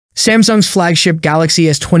Samsung's flagship Galaxy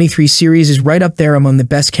S23 series is right up there among the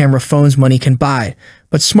best camera phones money can buy,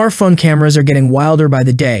 but smartphone cameras are getting wilder by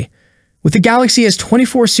the day. With the Galaxy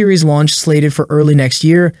S24 series launch slated for early next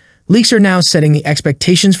year, leaks are now setting the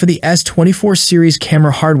expectations for the S24 series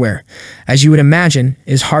camera hardware. As you would imagine,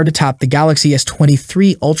 it is hard to top the Galaxy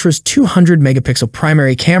S23 Ultra's 200-megapixel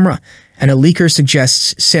primary camera, and a leaker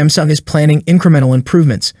suggests Samsung is planning incremental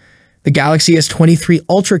improvements. The Galaxy S23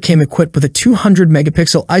 Ultra came equipped with a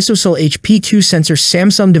 200-megapixel Isocell HP2 sensor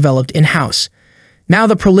Samsung developed in-house. Now,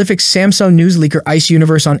 the prolific Samsung news leaker Ice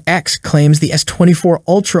Universe on X claims the S24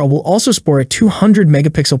 Ultra will also sport a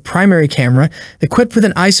 200-megapixel primary camera equipped with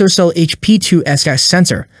an Isocell HP2SX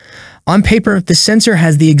sensor. On paper, the sensor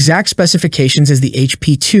has the exact specifications as the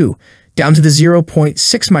HP2, down to the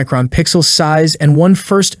 0.6-micron pixel size and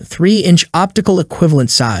 1/1 3-inch optical equivalent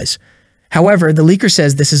size. However, the leaker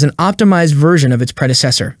says this is an optimized version of its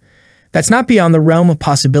predecessor. That's not beyond the realm of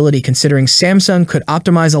possibility, considering Samsung could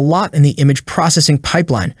optimize a lot in the image processing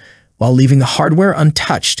pipeline while leaving the hardware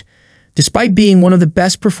untouched. Despite being one of the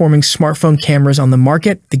best-performing smartphone cameras on the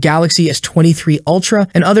market, the Galaxy S23 Ultra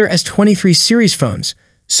and other S23 series phones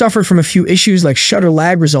suffered from a few issues like shutter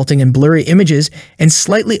lag resulting in blurry images and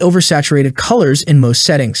slightly oversaturated colors in most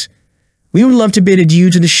settings. We would love to bid adieu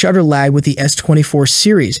to the shutter lag with the S24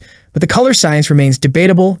 series, but the color science remains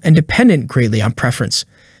debatable and dependent greatly on preference.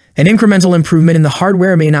 An incremental improvement in the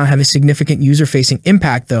hardware may not have a significant user-facing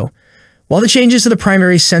impact, though. While the changes to the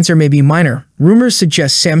primary sensor may be minor, rumors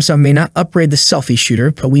suggest Samsung may not upgrade the selfie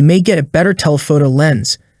shooter, but we may get a better telephoto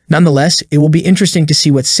lens. Nonetheless, it will be interesting to see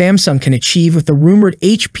what Samsung can achieve with the rumored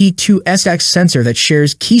HP2SX sensor that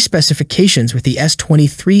shares key specifications with the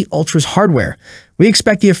S23 Ultra's hardware. We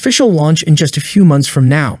expect the official launch in just a few months from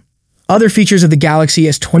now. Other features of the Galaxy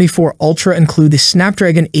S24 Ultra include the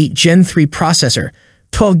Snapdragon 8 Gen 3 processor,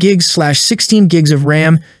 12 GB/16 GB of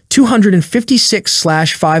RAM,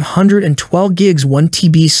 256/512 GB 1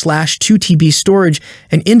 TB/2 TB storage,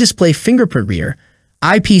 an in-display fingerprint reader,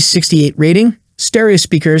 IP68 rating, stereo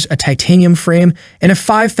speakers, a titanium frame, and a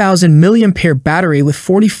 5,000 mAh battery with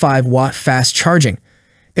 45-watt fast charging.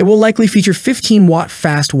 It will likely feature 15-watt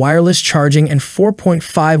fast wireless charging and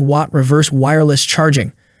 4.5-watt reverse wireless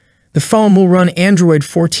charging. The phone will run Android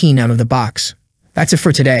 14 out of the box. That's it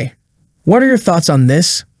for today. What are your thoughts on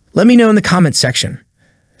this? Let me know in the comments section.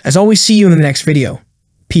 As always, see you in the next video.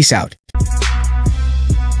 Peace out.